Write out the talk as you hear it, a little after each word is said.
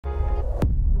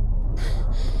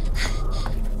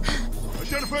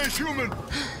two-faced human!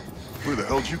 Where the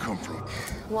hell did you come from?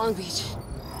 Long Beach.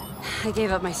 I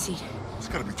gave up my seat. It's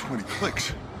gotta be 20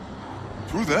 clicks.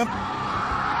 Through them?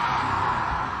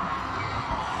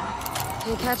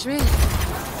 Can't catch me.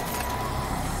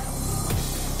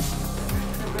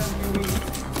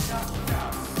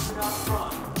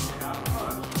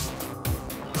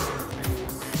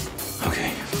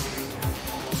 Okay.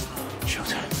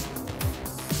 Showtime.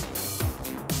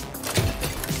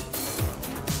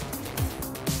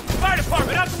 Fire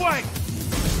department, out the way!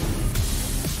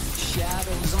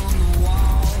 Shadows on the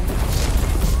wall,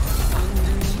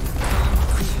 underneath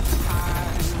concrete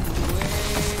highways,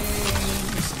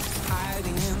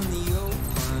 hiding in the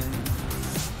open.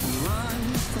 Run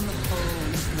from the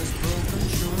hopeless broken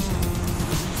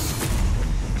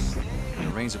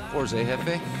dreams. Rains of course, eh,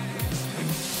 Jefe?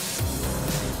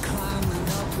 Climbing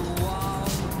up the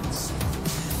walls,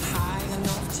 high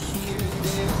enough to hear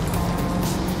their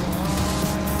calls.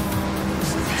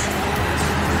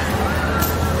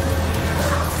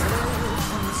 Flip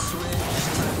on the switch,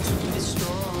 time to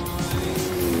destroy.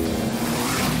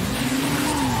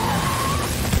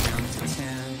 Down to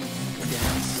 10,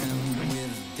 dancing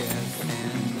with death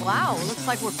and Wow, looks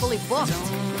like we're fully booked.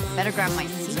 Better grab my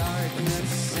seat.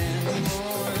 darkness and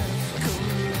more.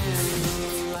 Command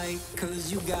the light, 'cause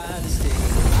you gotta stay.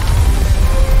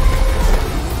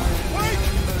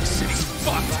 The city's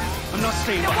fucked! I'm not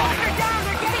staying behind.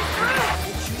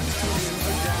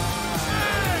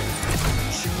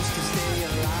 Choose to stay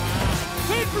alive.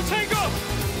 Wait for Tango!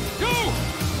 Go!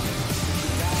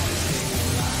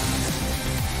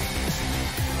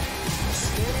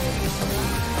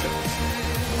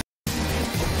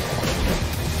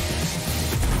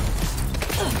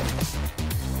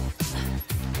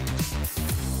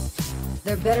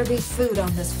 There better be food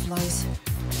on this flight.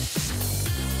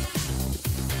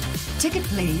 Ticket,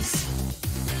 please.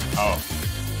 Oh,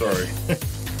 sorry.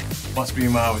 Must be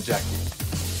mine with Jackie.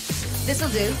 This'll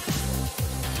do.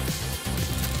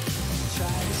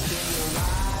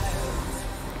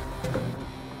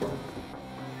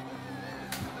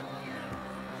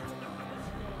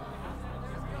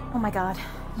 Oh my god,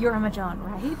 you're Emma John,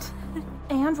 right?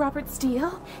 And Robert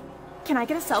Steele? Can I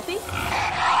get a selfie?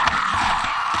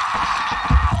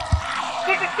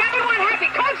 This is 7-1 Happy.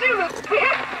 Call Zulu.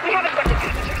 We have a bunch of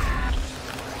passengers.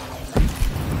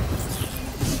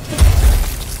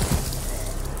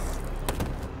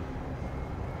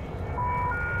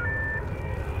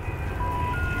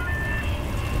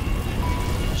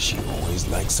 She always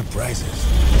likes surprises.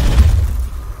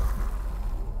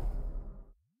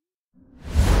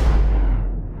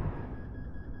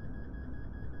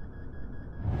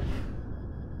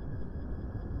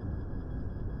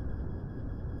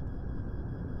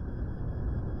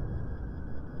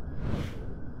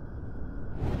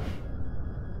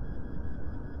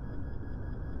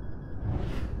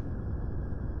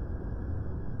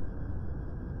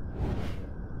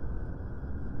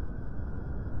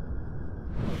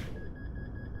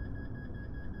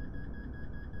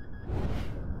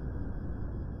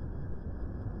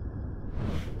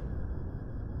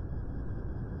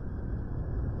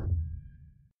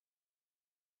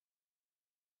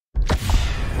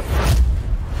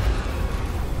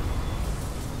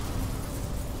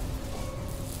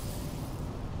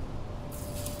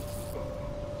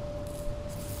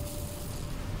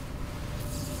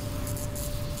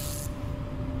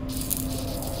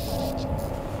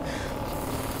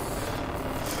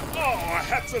 I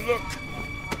had to look.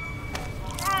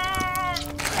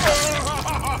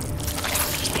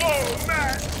 Oh,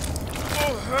 man.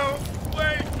 Oh, hell.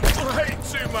 Way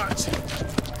too much.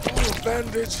 Oh, a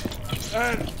bandage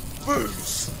and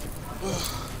booze.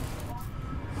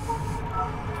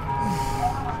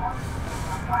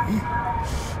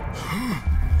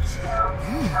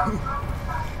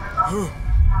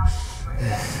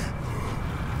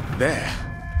 There.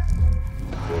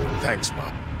 Thanks,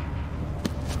 Mom.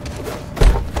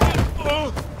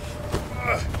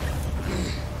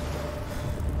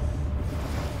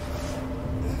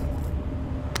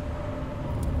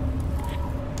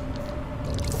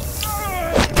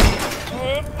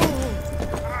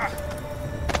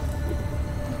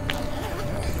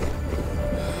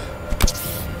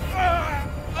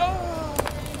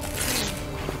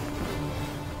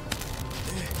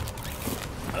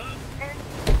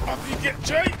 Up you get,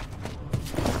 Jay!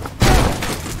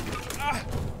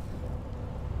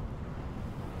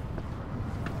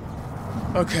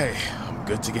 Okay, I'm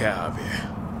good to get out of here.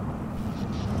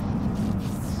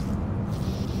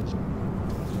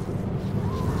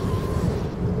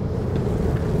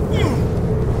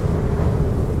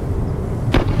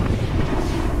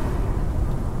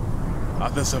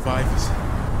 Other survivors?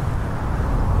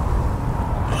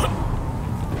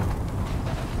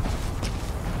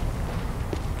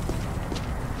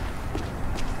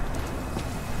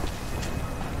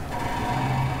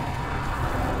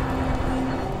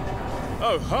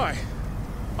 Oh, hi.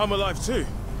 I'm alive too.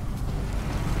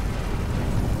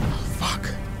 Fuck.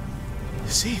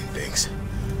 Seeing things.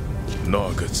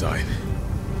 Not a good sign.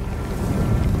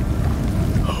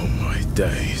 Oh my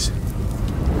days.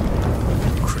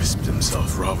 Crisped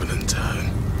himself rather than turn.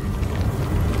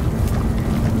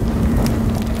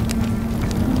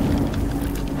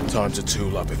 Time to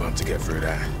tool up if I'm to get through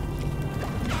that.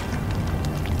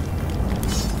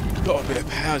 Got a bit of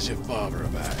how's your father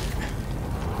about it?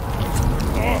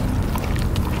 Oh.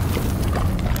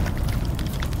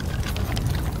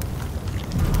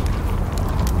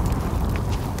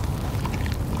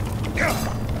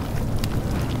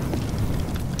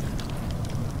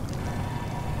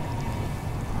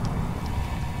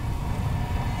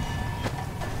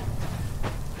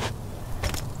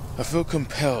 I feel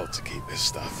compelled to keep this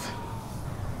stuff.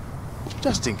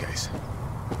 Just in case.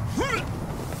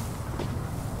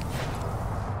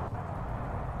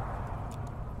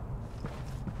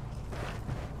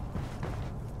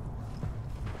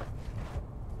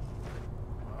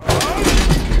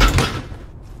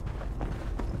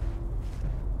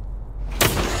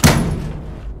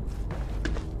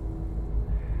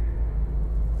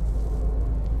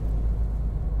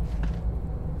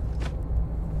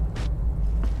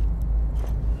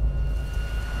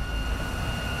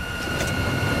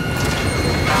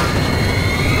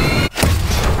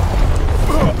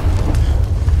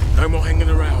 No more hanging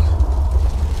around.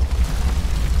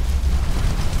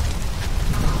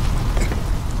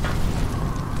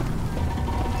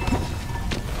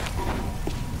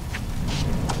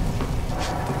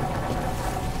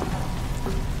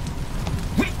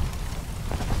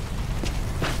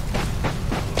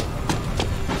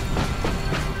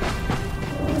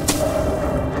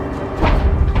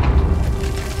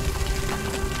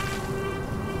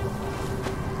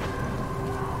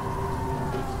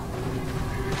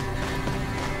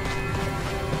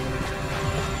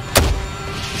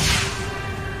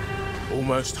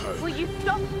 Almost home. Will you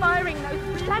stop firing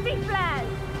those bloody flares?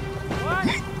 What?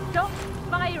 Stop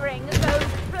firing those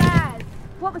flares!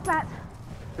 What was that?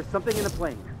 There's something in the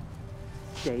plane.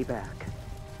 Stay back.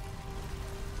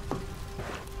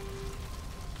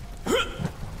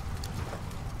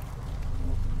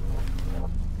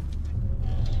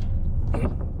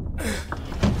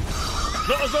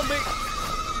 Not a zombie!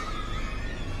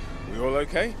 We all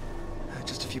okay?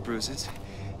 Just a few bruises.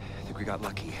 I think we got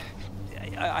lucky.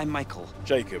 I'm Michael.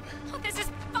 Jacob. Oh, this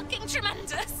is fucking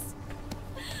tremendous.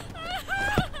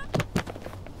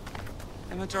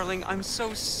 Emma, darling, I'm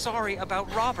so sorry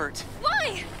about Robert.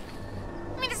 Why?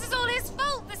 I mean, this is all his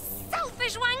fault, the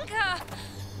selfish wanker.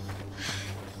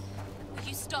 Will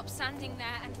you stop standing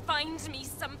there and find me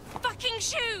some fucking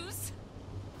shoes?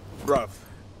 Bruv,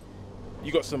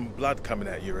 you got some blood coming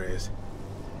out your ears.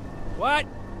 What?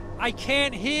 I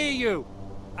can't hear you.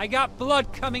 I got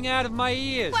blood coming out of my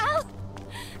ears. Well,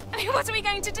 I mean, what are we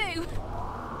going to do?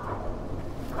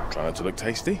 Trying to look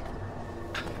tasty?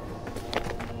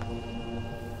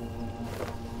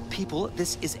 People,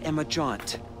 this is Emma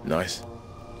Jaunt. Nice.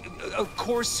 Of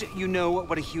course, you know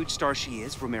what a huge star she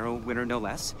is, Romero winner no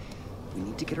less. We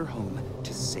need to get her home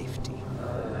to safety.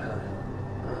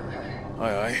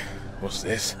 Aye, aye. What's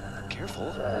this?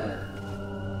 Careful.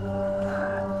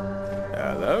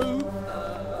 Hello?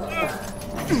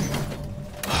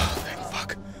 Oh, thank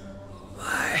fuck.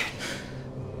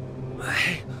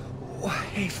 My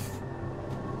wife.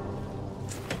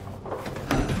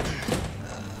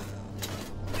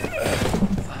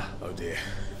 Oh dear.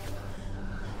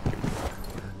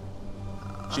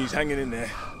 She's hanging in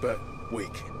there, but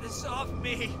weak. This off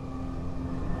me.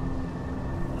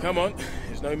 Come on,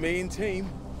 there's no me in team.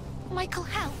 Michael,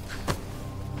 help.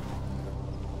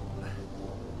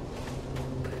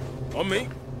 On me.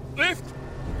 Lift!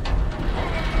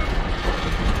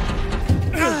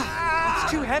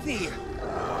 It's too heavy.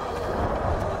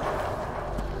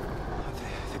 I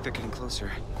think they're getting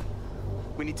closer.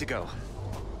 We need to go.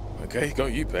 Okay,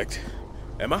 got you pegged.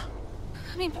 Emma?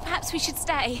 I mean, perhaps we should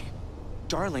stay.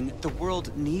 Darling, the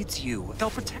world needs you. They'll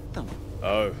protect them.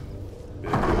 Oh.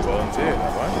 Bit of good volunteer,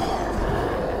 that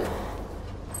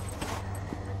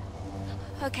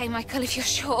one. Okay, Michael, if you're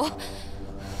sure.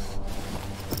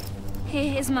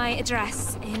 Here is my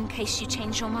address, in case you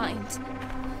change your mind.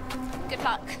 Good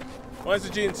luck. Where's the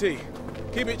G&T?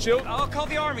 Keep it chilled. I'll call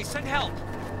the army. Send help.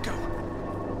 Go.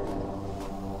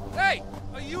 Hey,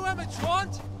 are you Emma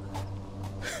Jaunt?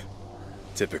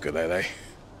 Typical LA.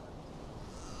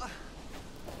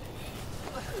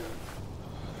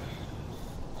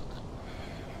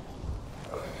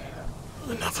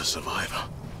 Another survivor.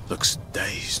 Looks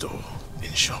dazed or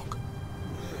in shock.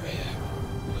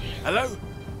 Hello?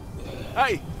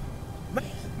 Hey!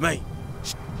 Mate.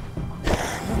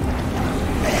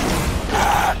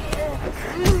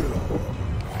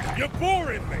 You're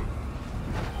boring me.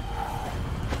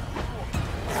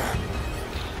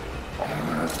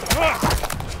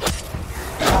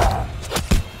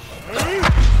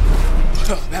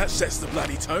 That sets the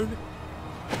bloody tone.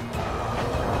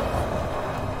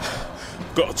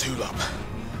 Got a tool up.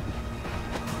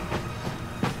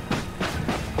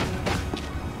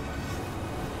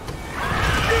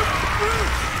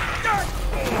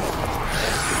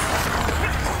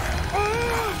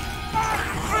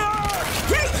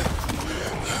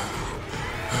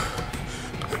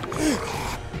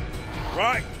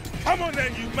 Right, come on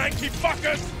then, you manky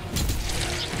fuckers!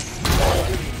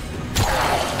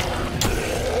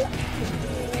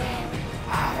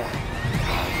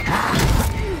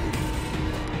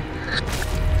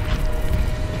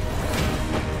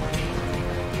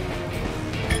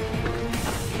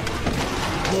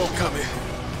 More coming.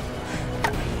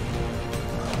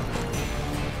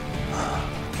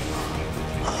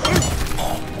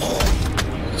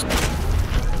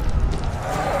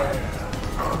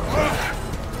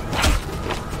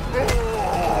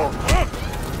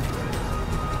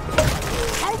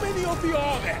 How many of you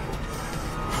are there?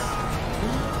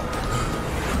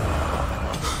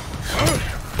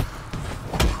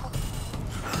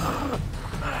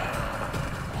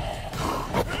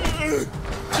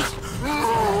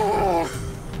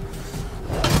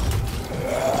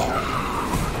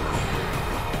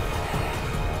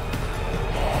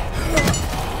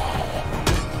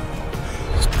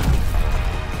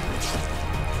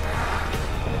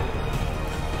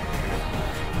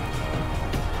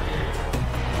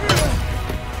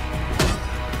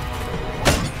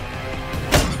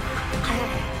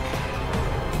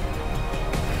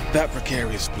 That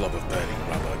precarious blob of burning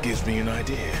rubber gives me an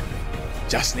idea.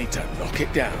 Just need to knock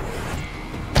it down.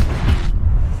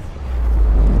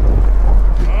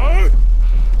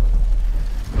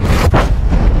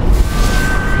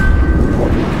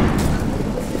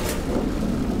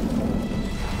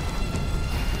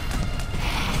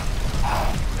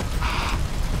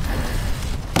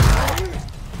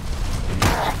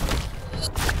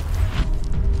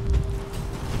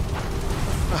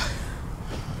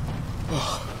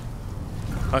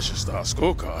 I should start a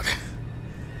scorecard.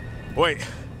 Wait,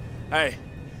 hey,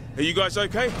 are you guys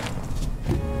okay?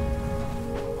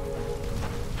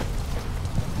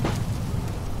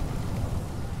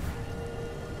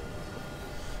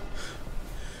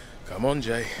 Come on,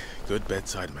 Jay. Good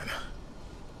bedside manner.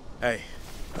 Hey.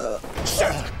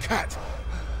 Shut the cat!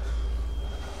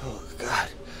 Oh, God.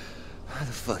 How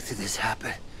the fuck did this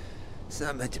happen? It's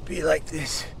not meant to be like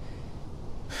this.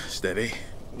 Steady.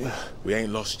 We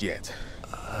ain't lost yet.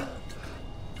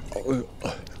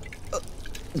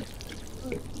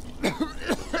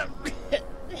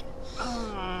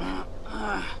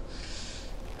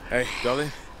 Hey,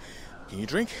 darling, can you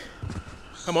drink?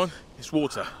 Come on, it's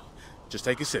water. Just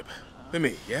take a sip. With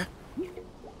me, yeah?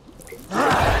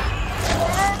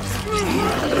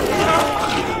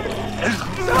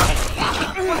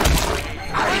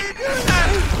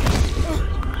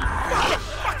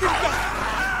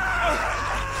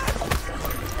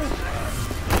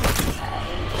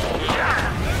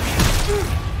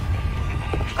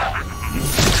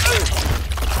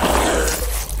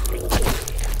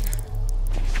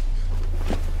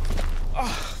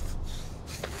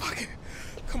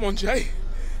 Come on, Jay.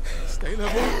 Stay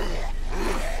level.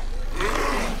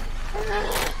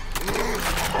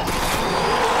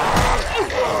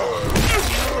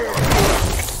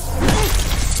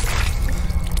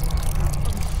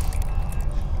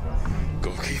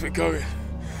 Gotta keep it going.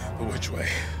 But which way?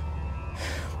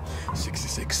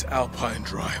 66 Alpine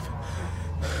Drive.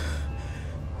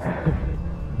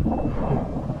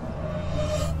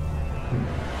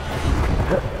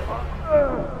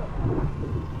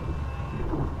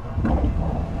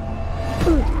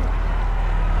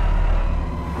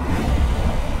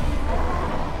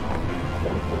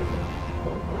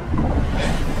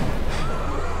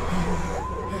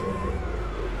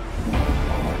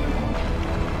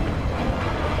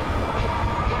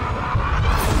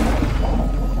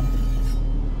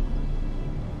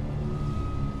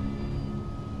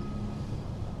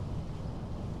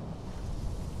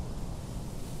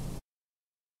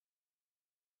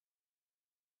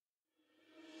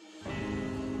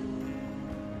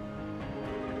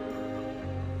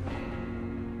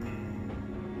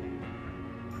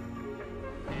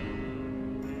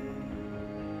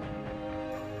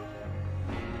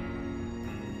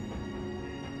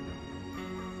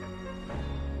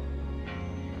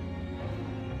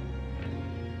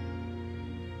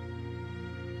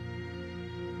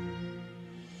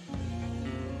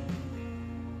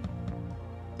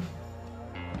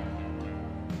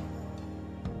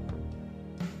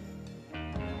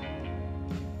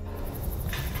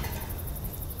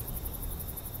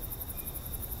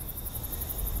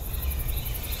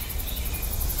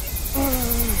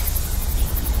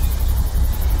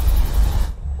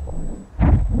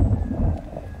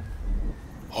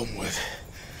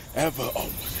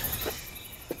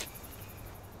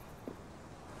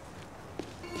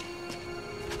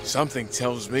 Something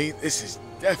tells me this is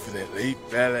definitely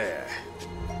Bel Air.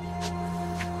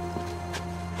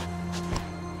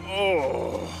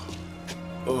 Oh.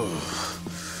 Oh.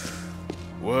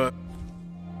 What?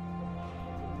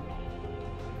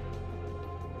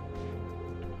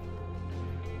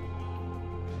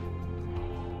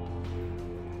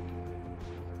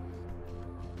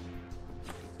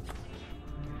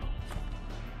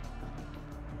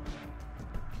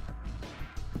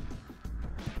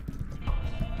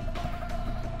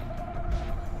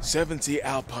 "70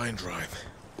 Alpine Drive.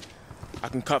 I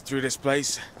can cut through this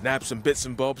place, nab some bits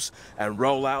and bobs, and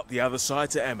roll out the other side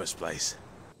to Emma's place.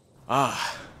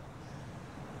 Ah,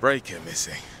 breaker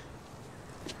missing.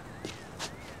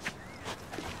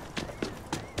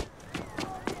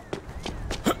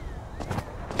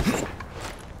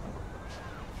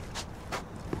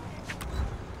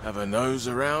 Have a nose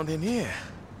around in here.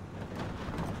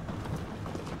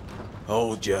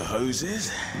 Hold your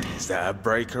hoses. Is that a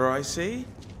breaker I see?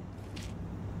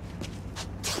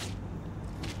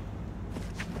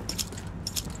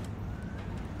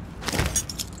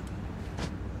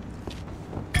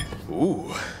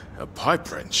 Ooh, a pipe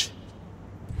wrench.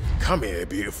 Come here,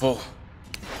 beautiful.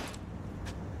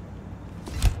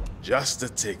 Just a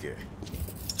ticket.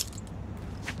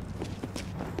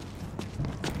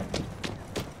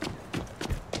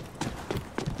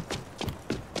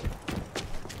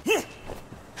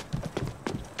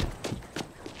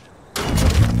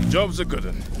 Job's a good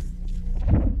one.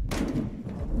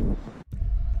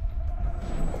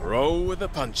 Roll with the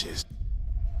punches.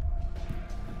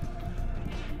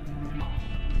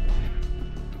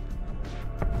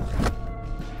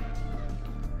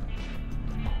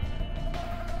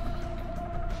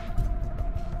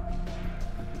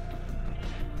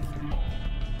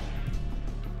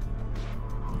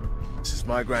 As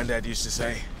my granddad used to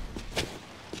say.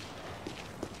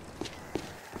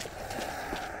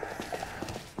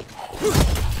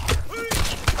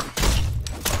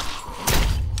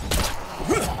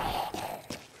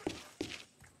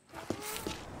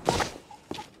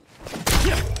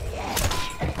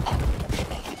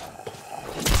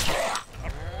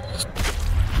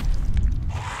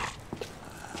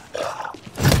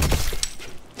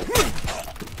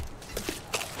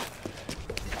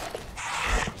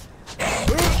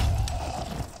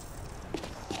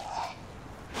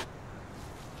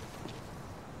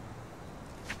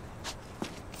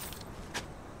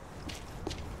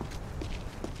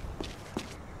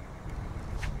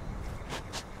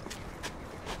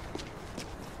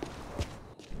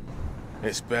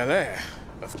 It's Bel Air.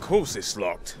 Of course it's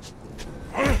locked.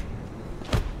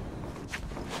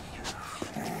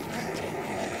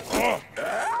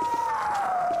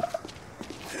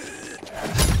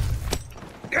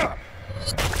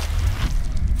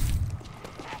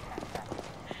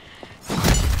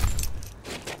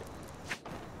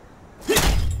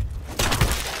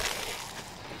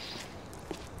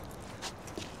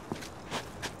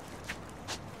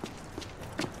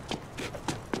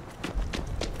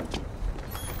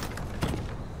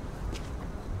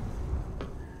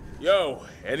 Yo,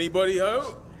 anybody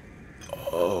home?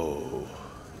 Oh,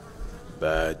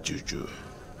 bad juju.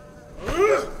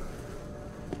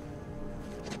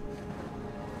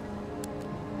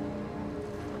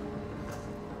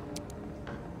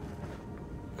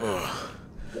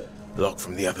 Lock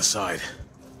from the other side.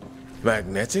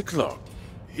 Magnetic lock.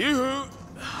 Yoo-hoo!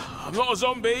 I'm not a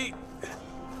zombie.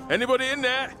 Anybody in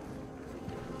there?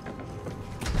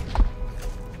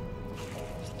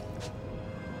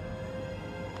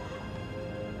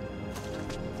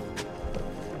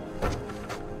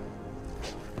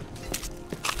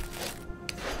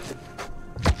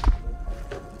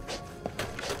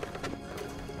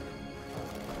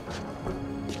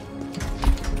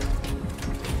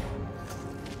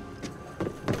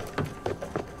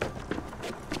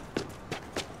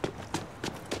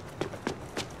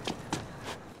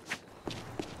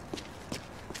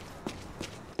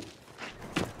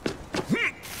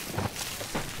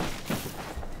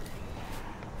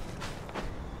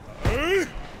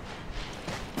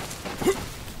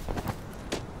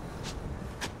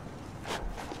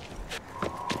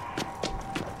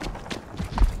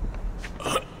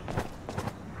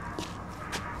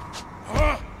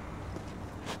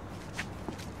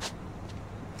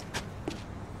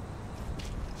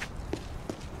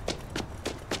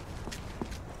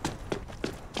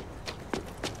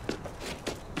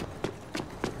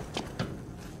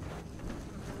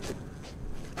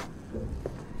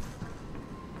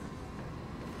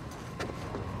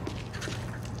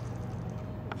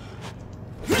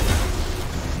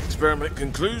 Experiment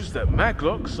concludes that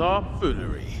maglocks are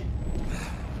foolery.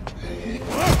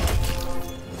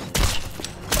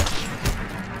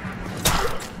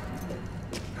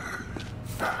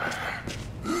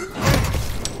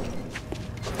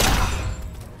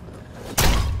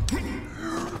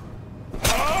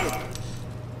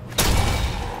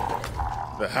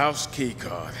 The house key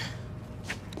card.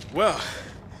 Well,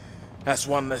 that's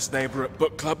one less neighbor at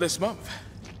book club this month.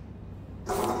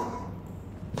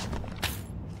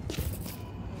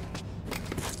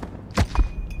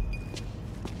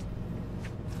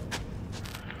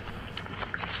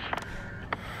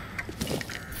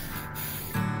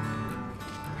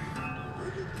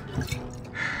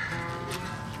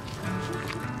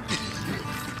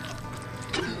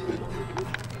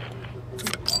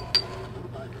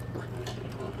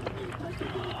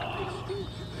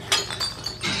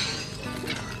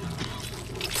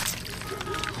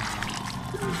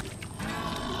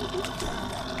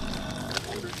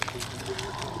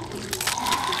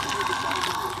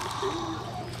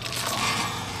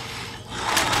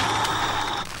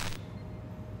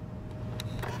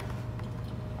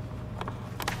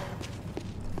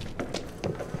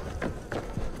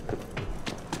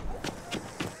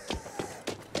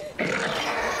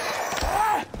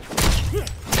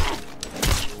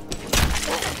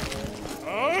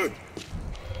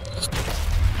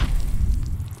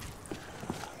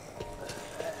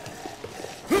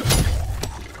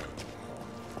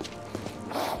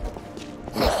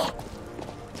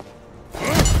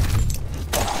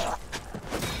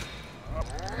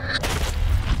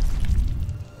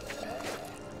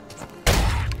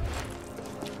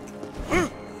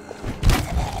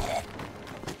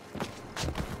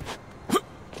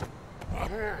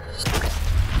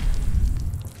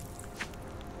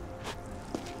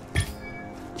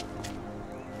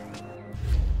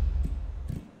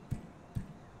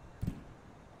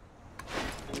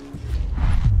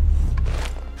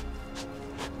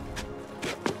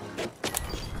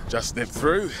 Just nip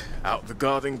through, out the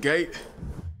garden gate.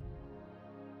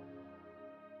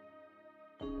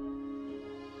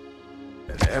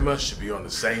 And Emma should be on the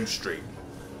same street.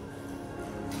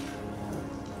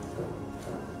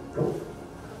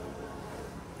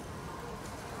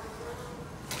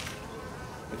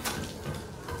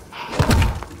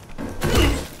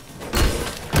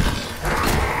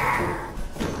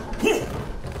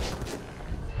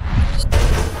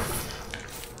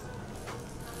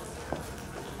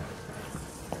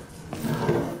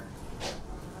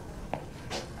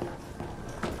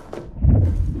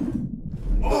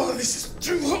 This is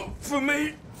too hot for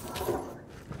me.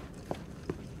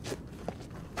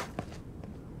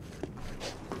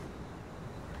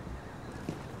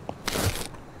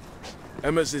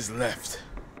 Emma's is left,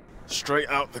 straight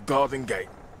out the garden gate.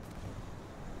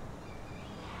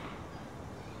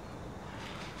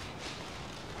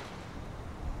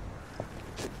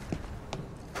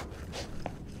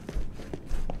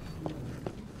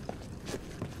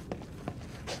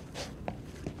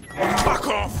 Fuck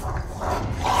off!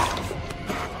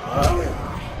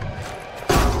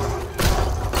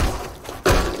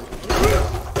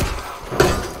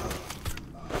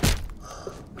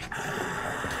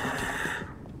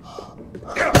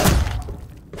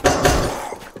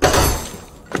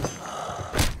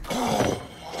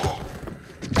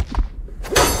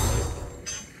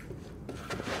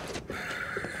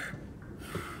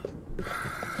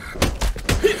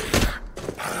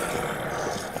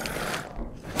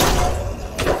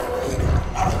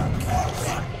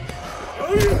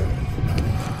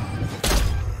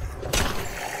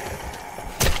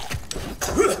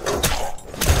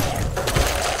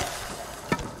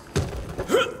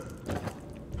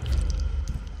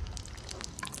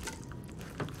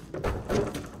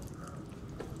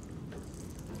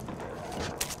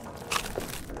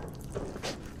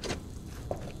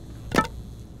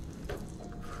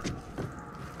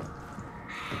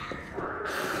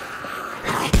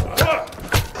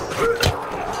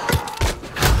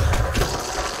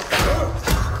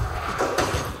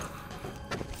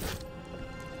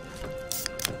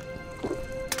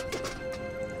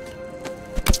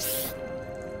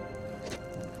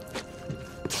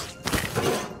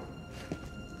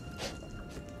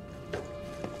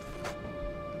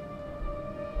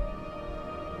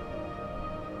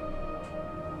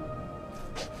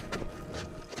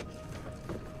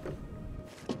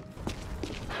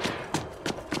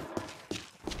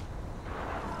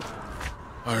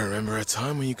 I remember a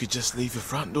time when you could just leave the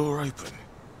front door open.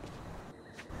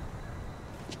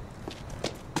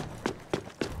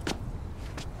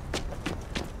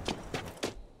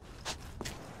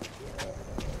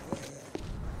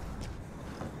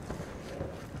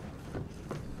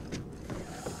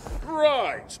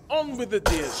 Right, on with the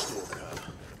Deerstalker.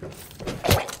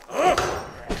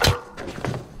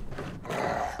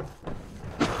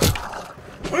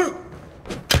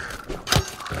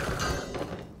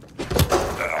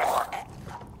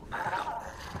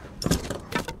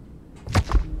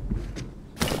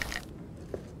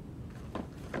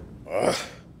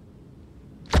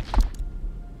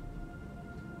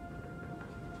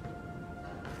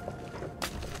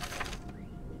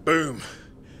 room.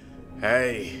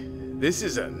 Hey, this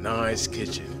is a nice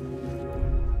kitchen.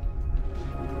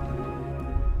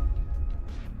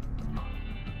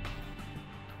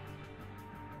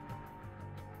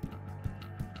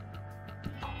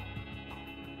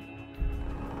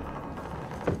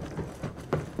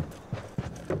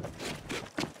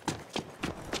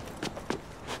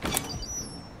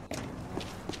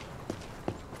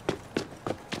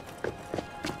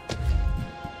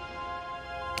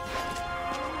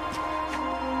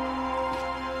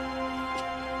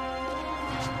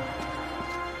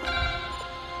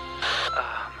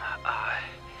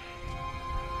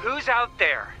 Who's out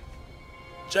there?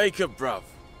 Jacob, bruv.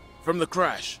 From the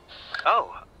crash.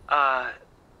 Oh,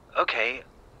 okay.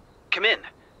 Come in.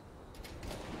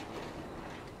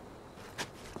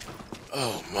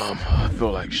 Oh, Mom, I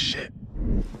feel like shit.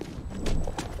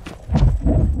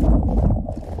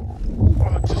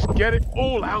 Oh, just get it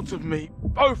all out of me.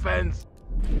 Both ends.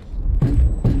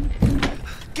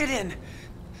 Get in!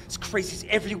 This crazy's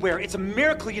everywhere. It's a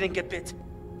miracle you didn't get bit.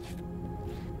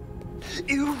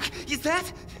 Ew, is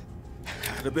that?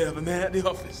 Had a bit of a man at the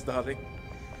office, darling.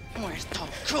 Muerto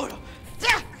crudo.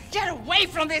 Get away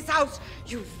from this house,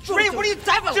 you Ray, what are you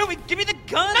doing? Give me the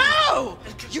gun! No!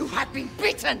 You have been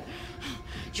beaten.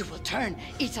 You will turn.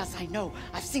 Eat as I know.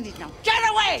 I've seen it now. Get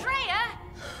away! Freya!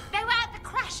 They were at the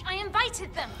crash. I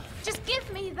invited them. Just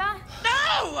give me the...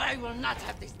 No! I will not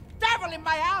have this devil in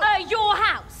my house! Your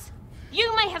house.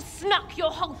 You may have snuck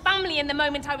your whole family in the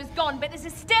moment I was gone, but this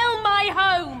is still my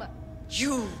home.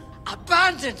 You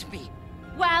abandoned me.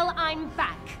 Well, I'm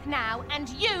back now, and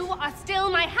you are still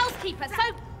my housekeeper, so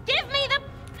give me the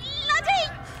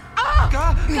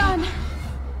bloody... gun.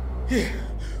 Here,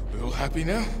 we all happy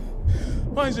now?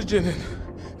 Mine's a gin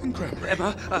and cranberry.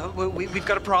 Emma, we've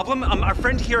got a problem. Our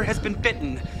friend here has been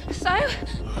bitten. So?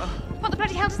 What the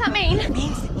bloody hell does that mean? It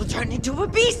means they will turn into a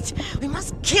beast. We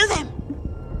must kill them.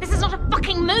 This is not a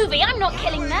fucking movie. I'm not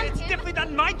killing them. It's definitely not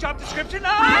my job description.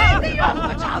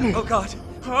 Oh, God.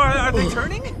 Are they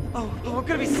turning? Oh, we're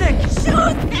gonna be sick.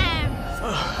 Shoot them!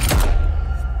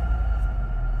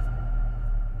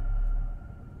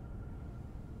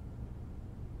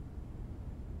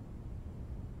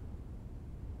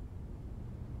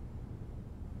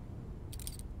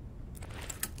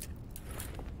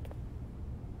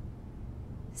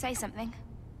 Say something.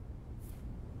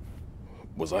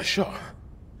 Was I shot?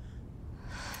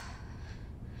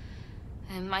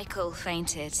 Michael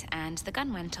fainted and the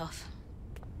gun went off.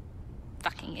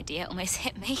 Fucking idiot almost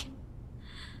hit me.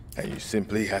 And you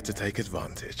simply had to take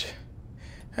advantage.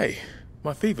 Hey,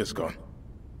 my fever's gone.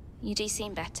 You do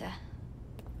seem better.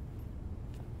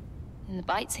 And the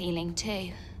bite's healing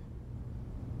too.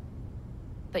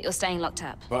 But you're staying locked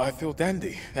up. But I feel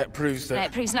dandy. That proves that... No,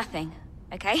 it proves nothing,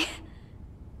 okay?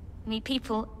 I mean,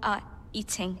 people are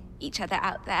eating each other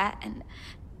out there, and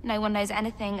no one knows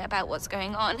anything about what's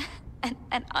going on.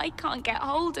 And I can't get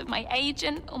hold of my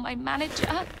agent or my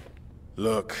manager.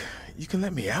 Look, you can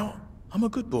let me out. I'm a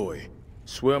good boy.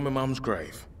 Swear on my mum's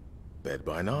grave. Bed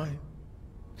by 9.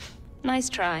 Nice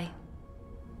try.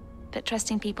 But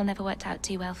trusting people never worked out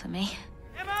too well for me.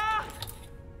 Emma!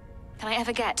 Can I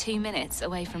ever get 2 minutes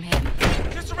away from him?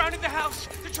 They're surrounding the house.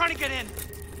 They're trying to get in.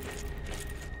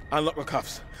 Unlock the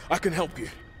cuffs. I can help you.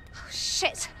 Oh,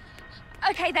 shit.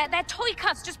 Okay, they're toy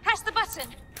cuffs. Just press the button.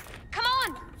 Come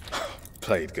on!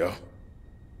 Played, girl.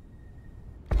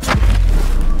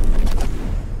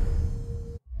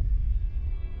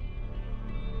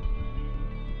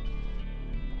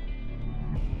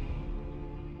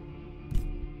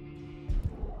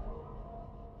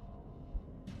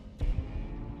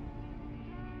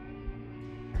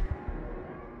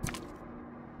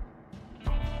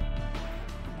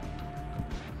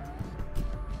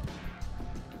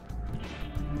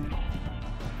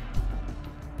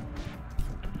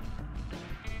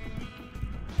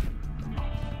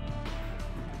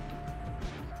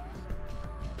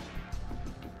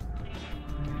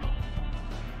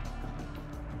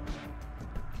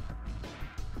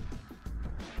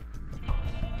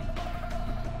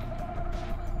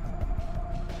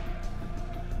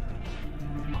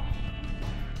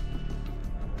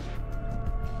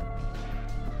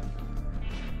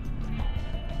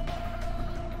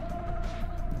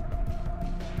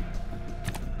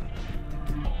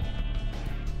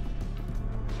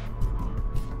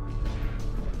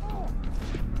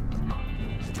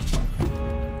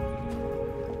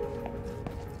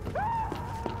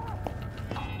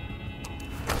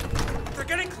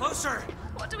 Closer!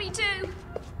 What do we do?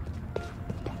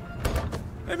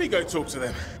 Let me go talk to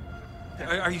them.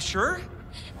 Are you sure?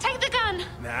 Take the gun!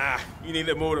 Nah, you need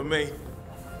it more than me.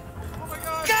 Oh my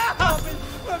God!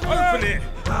 Open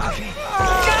it!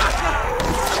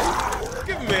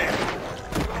 Give him here.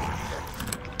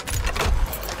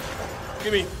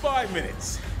 Give me 5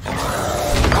 minutes.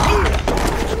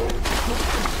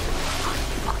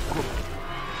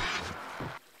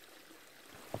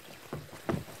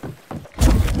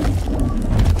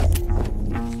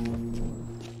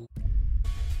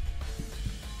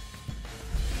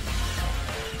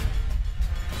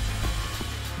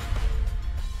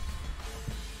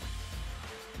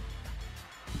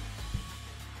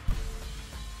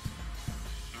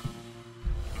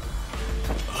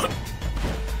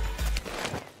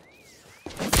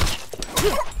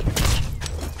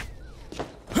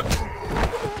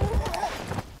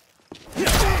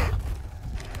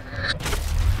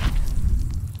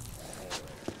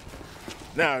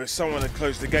 Now, there's someone that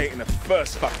closed the gate in the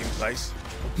first fucking place.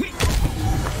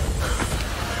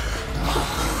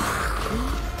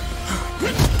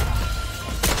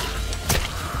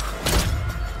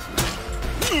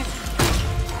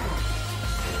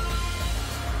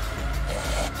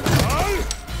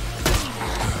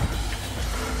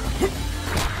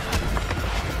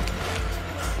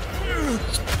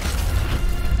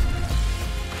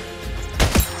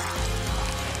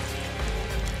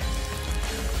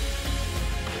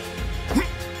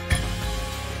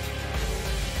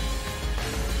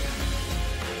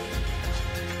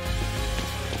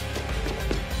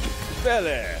 Bel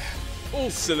Air, all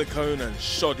silicone and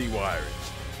shoddy wiring.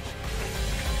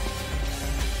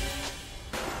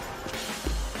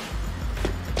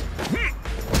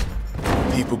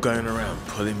 People going around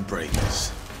pulling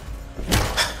breakers.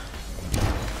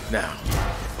 Now,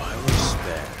 if I were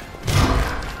spare.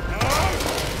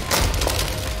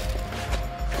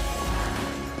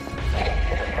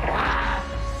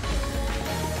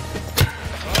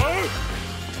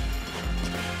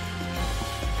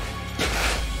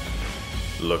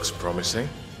 Looks promising.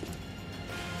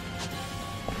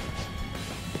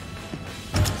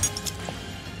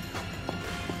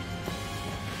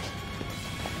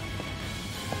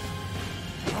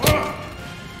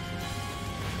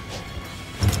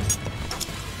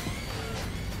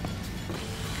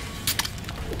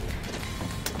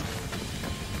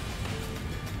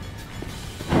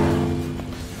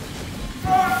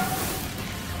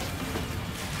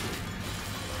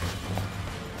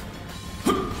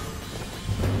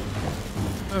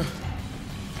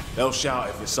 They'll shout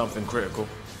if it's something critical.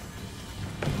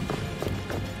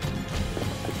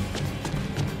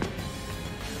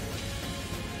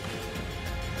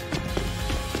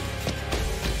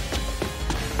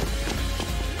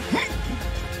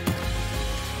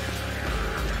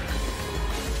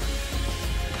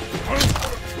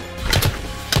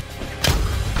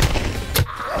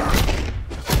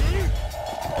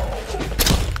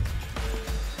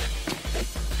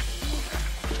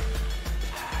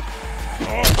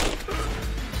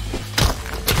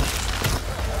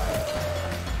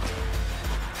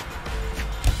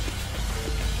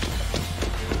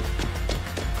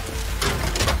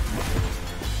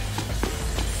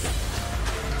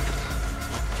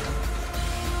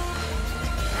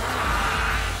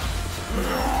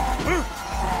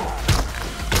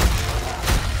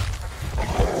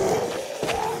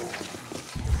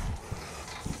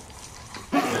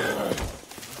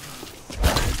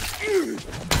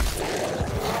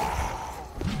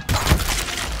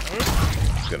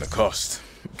 Gonna cost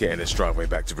getting this driveway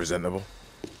back to presentable.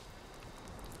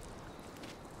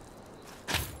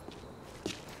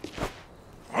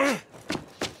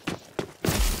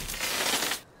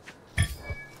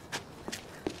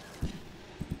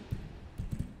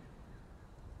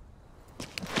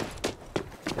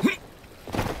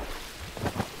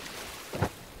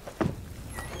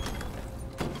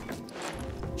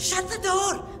 Shut the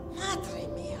door! Madre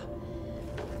mia!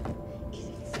 Is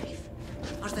it safe?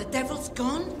 Are the devils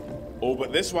gone? All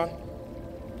but this one.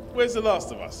 Where's the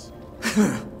last of us?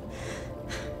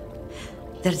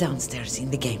 They're downstairs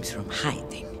in the games room,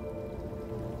 hiding.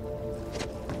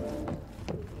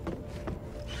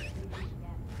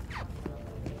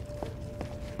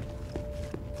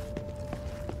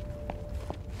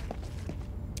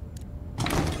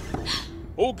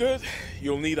 All good.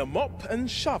 You'll need a mop and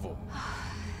shovel.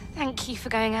 Thank you for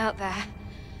going out there.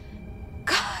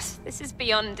 God, this is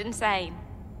beyond insane.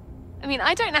 I mean,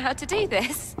 I don't know how to do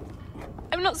this.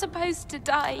 I'm not supposed to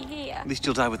die here. At least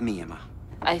you'll die with me, Emma.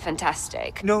 Oh,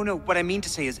 fantastic. No, what I mean to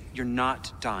say is you're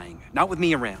not dying. Not with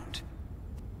me around.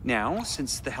 Now,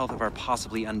 since the health of our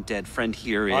possibly undead friend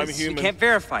here is... I'm human. We can't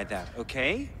verify that,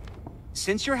 okay?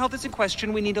 Since your health is in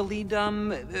question, we need a lead,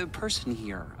 person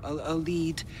here. A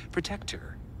lead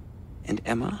protector. And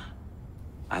Emma,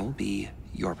 I will be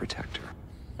your protector.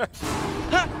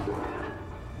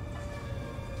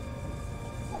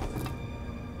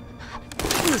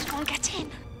 Come on, get in.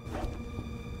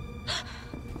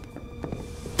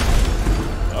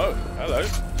 Oh, hello.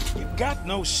 You got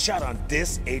no shot on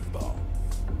this 8-ball.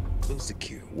 Lose the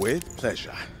cue. With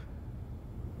pleasure.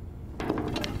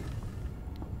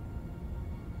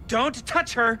 Don't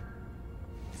touch her!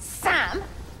 Sam?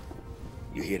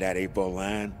 You hear that 8-ball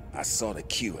line? I saw the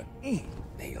cue and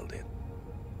nailed it.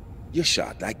 You're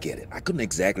shocked, I get it. I couldn't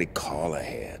exactly call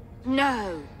ahead.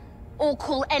 No. Or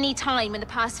call any time in the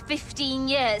past 15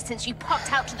 years since you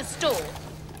popped out to the store.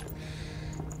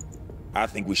 I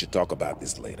think we should talk about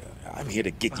this later. I'm here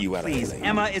to get you out of Please, LA.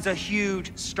 Emma is a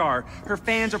huge star. Her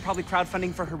fans are probably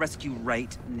crowdfunding for her rescue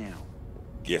right now.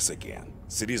 Guess again.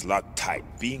 City's locked tight.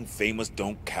 Being famous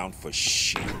don't count for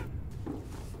shit.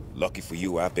 Lucky for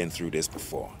you, I've been through this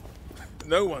before.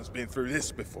 No one's been through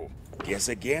this before. Guess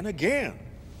again.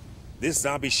 This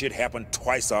zombie shit happened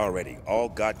twice already. All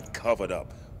got covered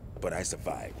up. But I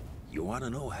survived. You wanna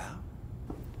know how?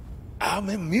 I'm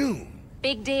immune.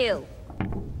 Big deal.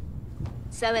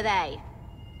 So are they.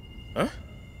 Huh?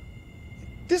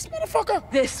 This motherfucker?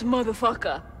 This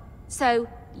motherfucker. So,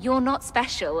 you're not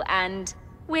special, and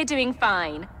we're doing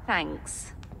fine,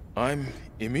 thanks. I'm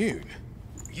immune.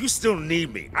 You still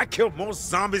need me. I killed more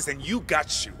zombies than you got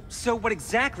shoes. So what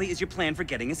exactly is your plan for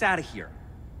getting us out of here?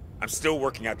 I'm still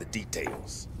working out the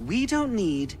details. We don't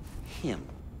need him.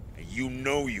 And you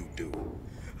know you do.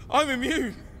 I'm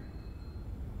immune.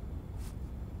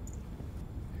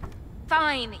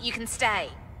 Fine, you can stay.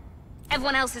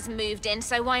 Everyone else has moved in,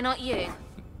 so why not you?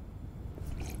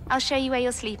 I'll show you where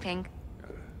you're sleeping.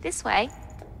 This way.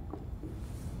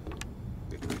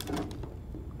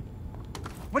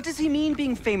 What does he mean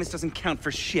being famous doesn't count for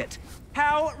shit?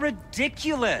 How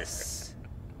ridiculous!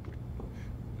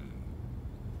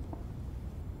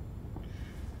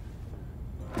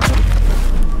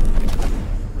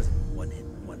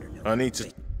 I need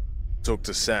to talk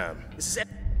to Sam.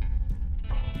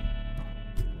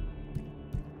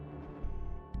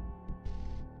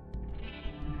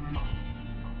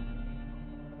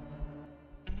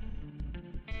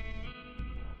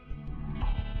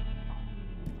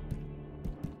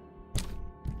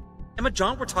 Emma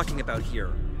John we're talking about here.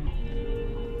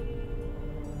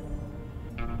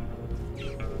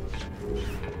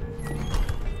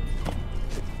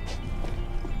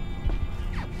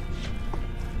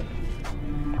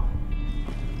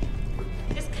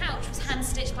 This couch was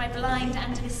hand-stitched by blind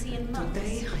Andalusian monks.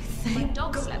 Today, I My thank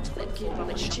dog God slept for with keeping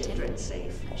Robert my shut in. children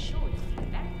safe. I'm sure you'd be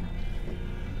very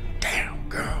Damn,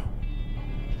 girl.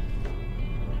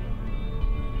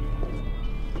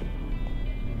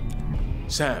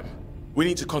 Sam, we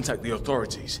need to contact the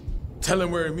authorities. Tell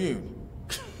them we're immune.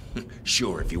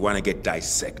 Sure, if you want to get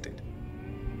dissected.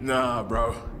 Nah,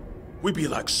 bro. We be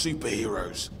like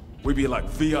superheroes. We be like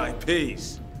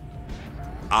VIPs.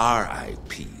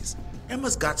 RIPs.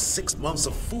 Emma's got 6 months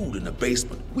of food in the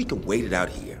basement. We can wait it out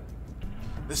here.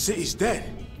 The city's dead.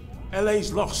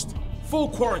 LA's lost. Full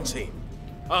quarantine.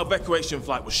 Our evacuation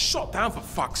flight was shot down for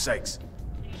fuck's sakes.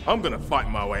 I'm gonna fight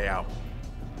my way out.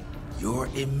 You're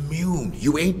immune.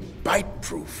 You ain't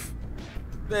bite-proof.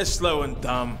 They're slow and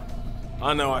dumb.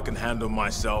 I know I can handle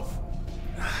myself.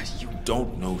 You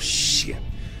don't know shit.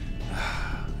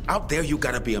 Out there, you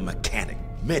gotta be a mechanic,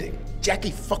 medic.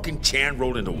 Jackie fucking Chan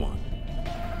rolled into one.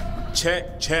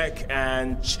 Check, check,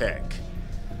 and check.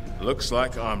 Looks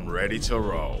like I'm ready to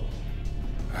roll.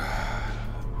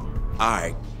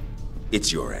 Alright,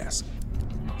 it's your ass.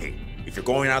 Hey, if you're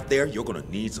going out there, you're gonna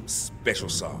need some special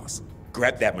sauce.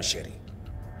 Grab that machete.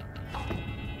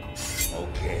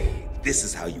 Okay, this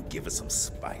is how you give it some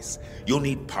spice. You'll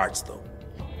need parts, though.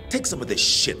 Take some of this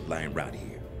shit lying around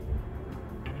here.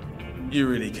 You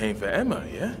really came for Emma,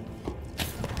 yeah?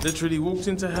 Literally walked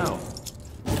into hell.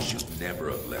 Should never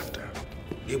have left her.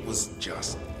 It was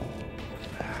just...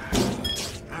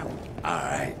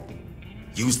 Alright,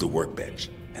 use the workbench,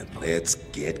 and let's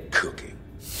get cooking.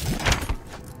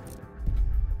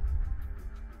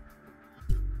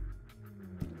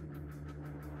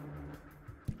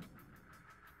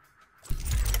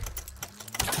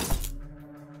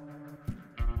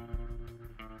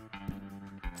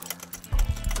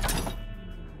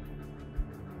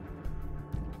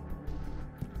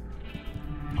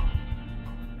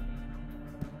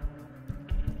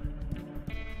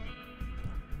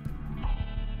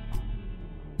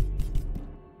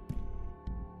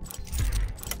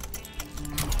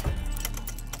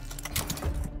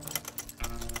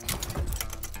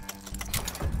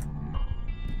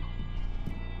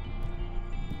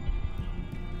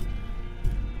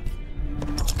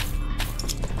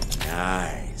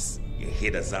 Nice. You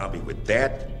hit a zombie with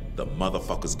that, the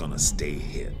motherfucker's gonna stay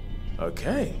hit.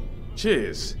 Okay.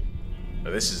 Cheers. Now,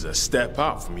 this is a step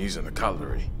up from using the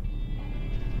cutlery.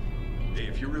 Hey,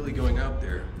 if you're really going out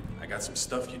there, I got some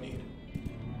stuff you need.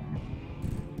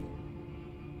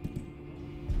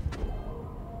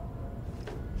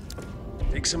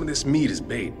 Take some of this meat as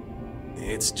bait.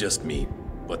 It's just meat,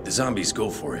 but the zombies go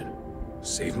for it.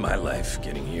 Saved my life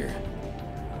getting here.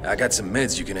 I got some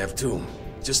meds you can have too.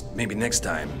 Just maybe next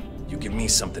time, you give me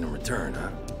something in return,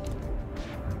 huh?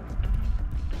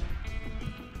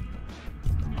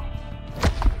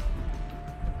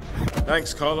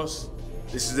 Thanks, Carlos.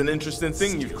 This is an interesting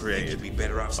thing you've created.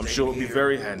 I'm sure it'll be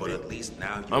very handy.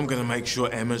 I'm gonna make sure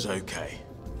Emma's okay.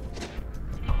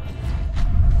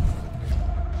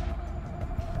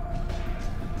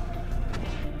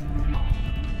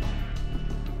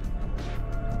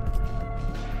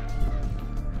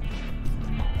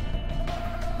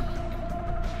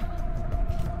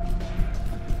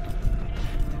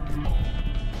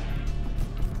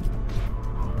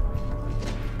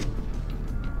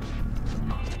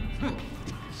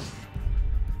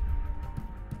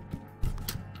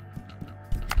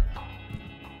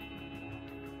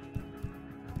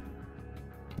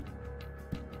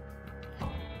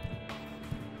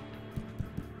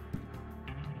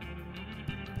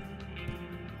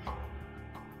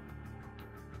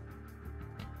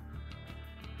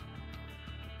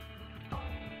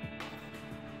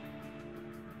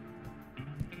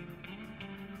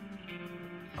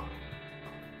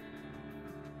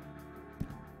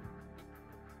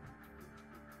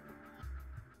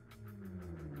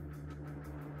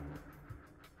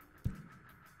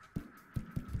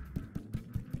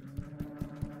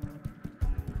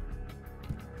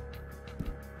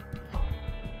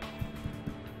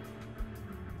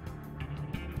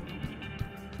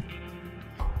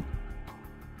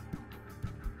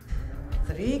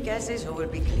 Three guesses who will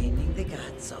be cleaning the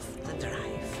guts off the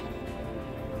drive.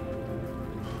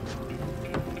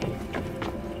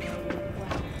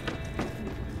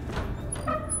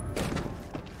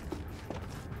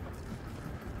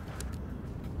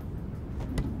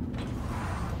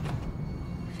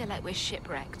 I feel like we're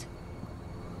shipwrecked.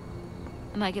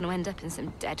 Am I going to end up in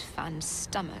some dead fan's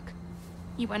stomach?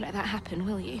 You won't let that happen,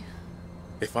 will you?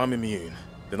 If I'm immune,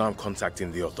 then I'm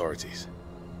contacting the authorities.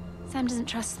 Sam doesn't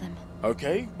trust them.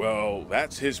 Okay, well,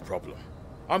 that's his problem.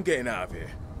 I'm getting out of here.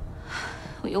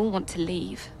 We all want to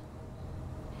leave.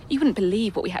 You wouldn't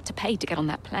believe what we had to pay to get on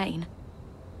that plane.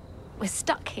 We're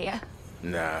stuck here.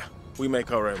 Nah, we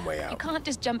make our own way You out. can't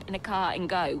just jump in a car and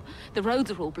go. The roads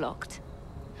are all blocked.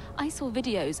 I saw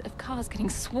videos of cars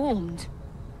getting swarmed.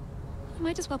 You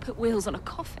might as well put wheels on a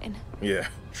coffin. Yeah,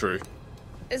 true.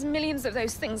 There's millions of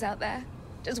those things out there,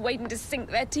 just waiting to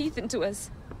sink their teeth into us.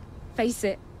 Face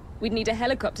it, we'd need a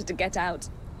helicopter to get out.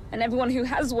 And everyone who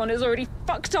has one is already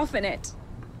fucked off in it.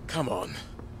 Come on,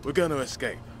 we're gonna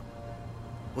escape.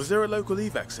 Was there a local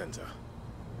evac center?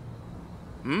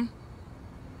 Hmm?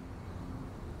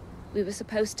 We were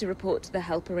supposed to report to the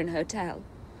helper in hotel.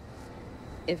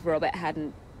 If Robert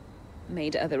hadn't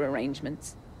made other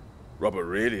arrangements. Robert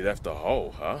really left a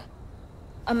hole, huh?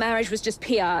 Our marriage was just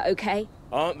PR, okay?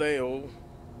 Aren't they all?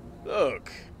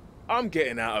 Look, I'm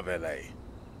getting out of LA.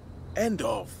 End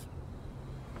of.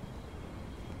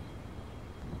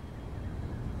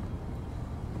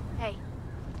 Hey.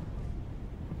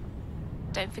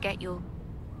 Don't forget your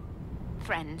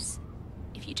friends,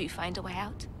 if you do find a way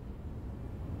out.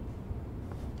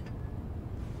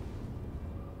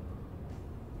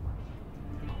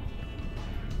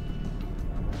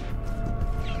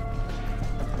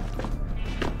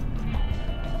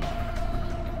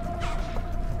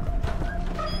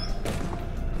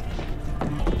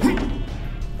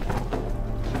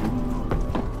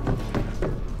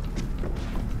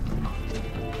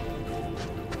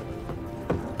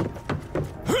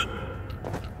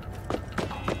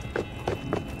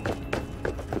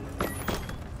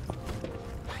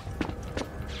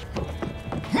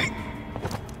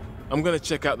 I'm gonna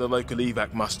check out the local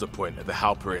evac muster point at the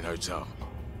Halperin Hotel.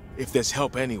 If there's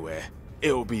help anywhere,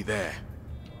 it'll be there.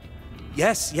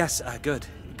 Yes, good.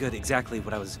 Good, exactly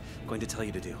what I was going to tell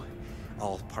you to do.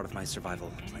 All part of my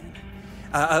survival plan.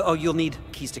 Oh, you'll need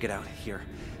keys to get out here.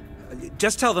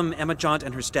 Just tell them Emma Jaunt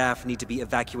and her staff need to be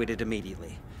evacuated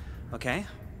immediately. Okay?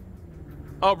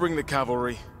 I'll bring the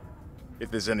cavalry, if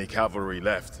there's any cavalry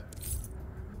left.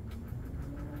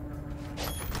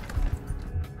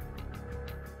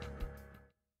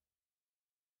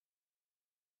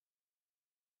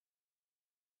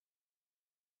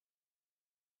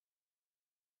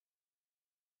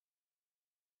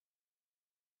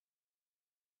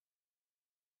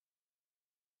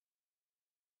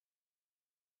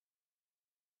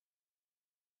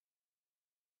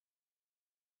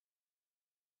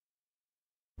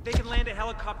 They can land a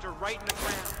helicopter right in the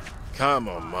ground. Come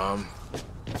on, Mom.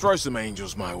 Throw some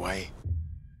angels my way.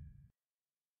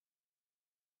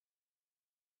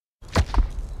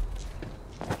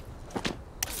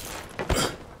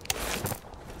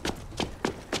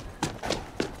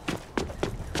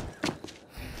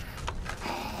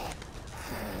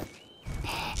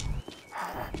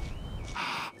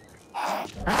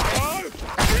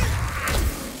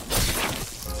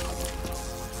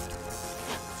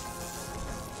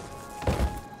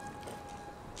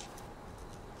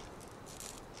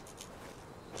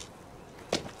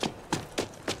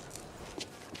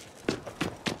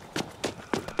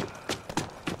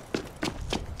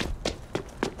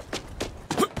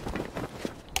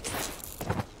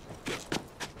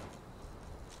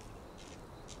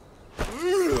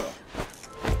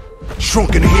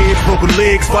 Shrunken head, broken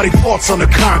legs, body parts on the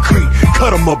concrete.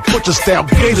 Cut 'em up, butcher style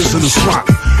gators in the swamp.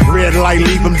 Red light,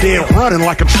 leave 'em dead, running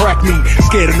like a track meet.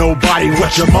 Scared of nobody,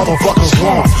 what your motherfuckers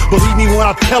want. Believe me when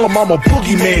I tell 'em I'm a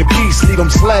boogeyman beast. Leave 'em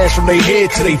slashed from their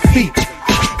head to their feet.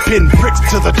 Pin bricks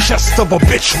to the chest of a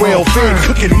bitch, well fed,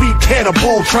 cooking meat,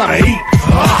 cannibal trying to eat.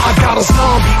 I got a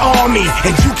zombie army,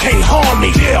 and you can't harm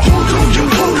me. Yeah, hoodoo, you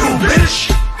voodoo,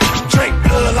 bitch. Drink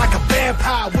blood like a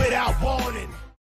vampire without warning.